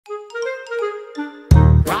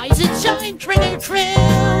Rise and shine, critter crew!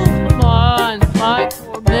 Come on, 5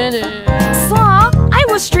 more minutes. Slaw, I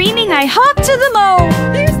was dreaming I hopped to the moon.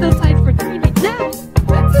 There's no time for dreaming now.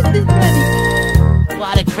 Breakfast is ready.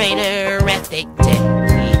 What a craterific day!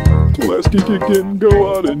 Let's kick it and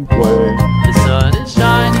go out and play. The sun is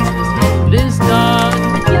shining, the food is done.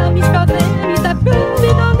 Yummy strawberries are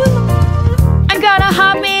blooming on the lawn. I'm gonna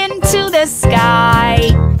hop into the sky.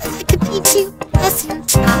 I could teach you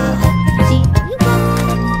lessons.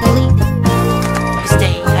 This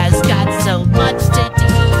day has got so much to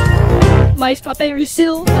do. My strawberries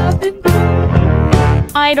still have been blown.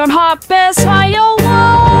 I don't hop as high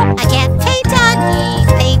alone. I can't pay donkeys,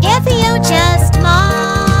 they give you just more.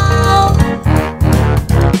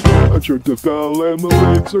 I tripped a fell and my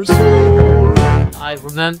legs are sore. I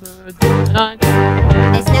remember the night.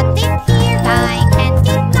 There's nothing here I can't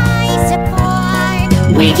get my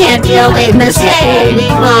support. We can't deal with this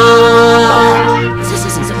anymore!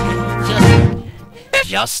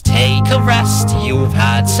 Just take a rest, you've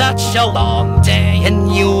had such a long day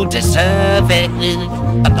and you deserve it.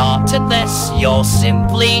 But not unless you're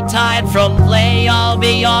simply tired from play, I'll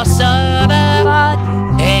be your servant.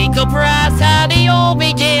 Take a breath and you'll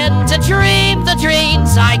begin to dream the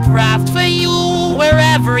dreams I craft for you, where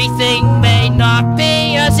everything may not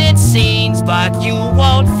be as it seems, but you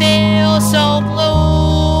won't feel so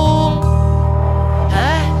blue.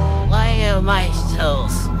 Why am I so...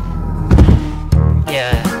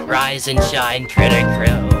 Yeah, rise and shine, critter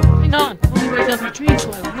crew. Hang on, only right down the tree so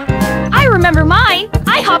I remember. I remember mine.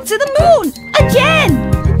 I hopped to the moon again.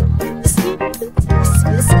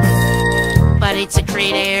 But it's a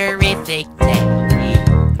craterific day.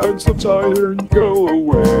 I'm so tired and go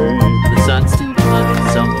away. The sun's too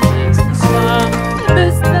hot, something's the sun.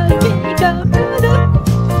 Best night up.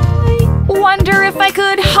 Wonder if I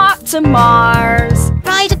could hop to Mars.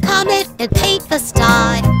 Ride a comet and paint the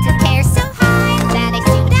sky. To tear so high that I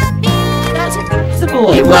stood out me. That's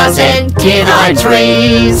impossible. It wasn't in our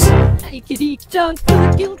dreams. I could eat junk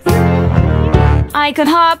food guilt-free. I could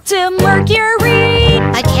hop to Mercury.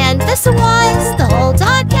 I canvas once the whole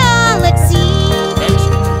dark galaxy.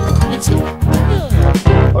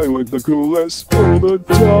 I like the coolest all the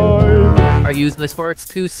time. Our useless works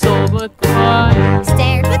to solve a crime.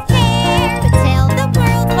 Stared with care until the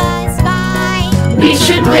world was by. We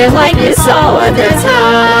should live like this all of the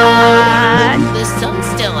time. The sun's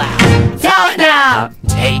still out. Down now!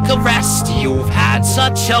 Take a rest, you've had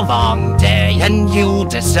such a long day and you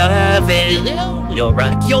deserve it. You'll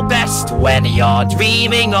rock your best when you're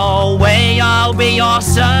dreaming away, I'll be your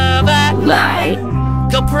servant.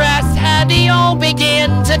 Take a breath and you'll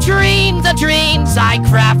begin to dream the dreams I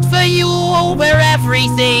craft for you, where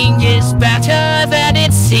everything is better than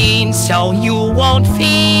it seems, so you won't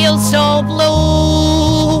feel so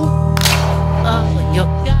blue. Oh, you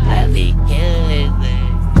gotta be kidding me.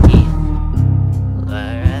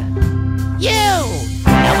 You!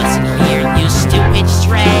 Now listen here, you stupid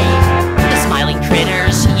stray. The smiling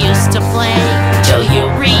critters used to play till you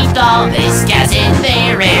breathed all this gas in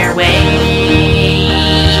their airways.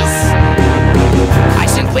 I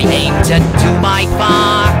simply aim to do my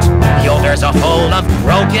part. The odors are full of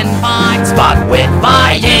broken parts, but with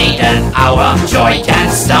my aid and our joy can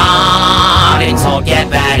start. Things will get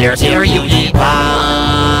better till you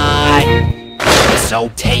depart. So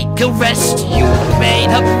take a rest, you made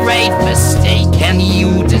a great mistake and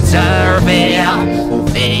you deserve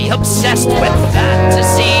it. Be obsessed with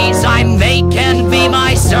fantasies I make and be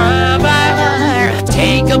my servant.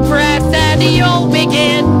 Take a breath and you'll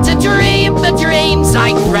begin to dream the dreams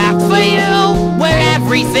I craft for you, where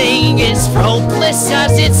everything is hopeless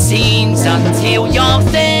as it seems until your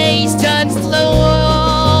face turns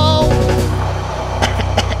blue.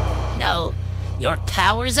 No, your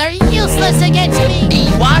powers are useless against me.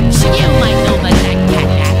 Watch you, my Nova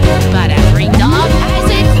cat, but every dog has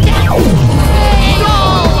its day.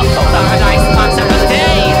 Paradise concept of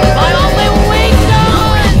day, my only wisdom.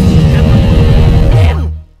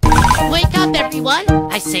 Wake up, everyone!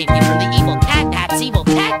 I saved you from the evil catnaps,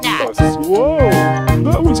 Whoa,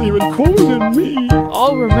 that was even cooler than me.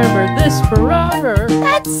 I'll remember this forever.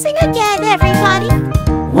 Let's sing again, everybody.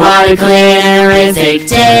 What a craterific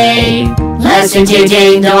day! Let's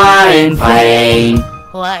entertain the war and play.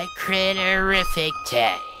 What a craterific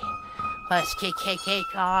day! Let's kick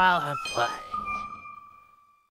all and play.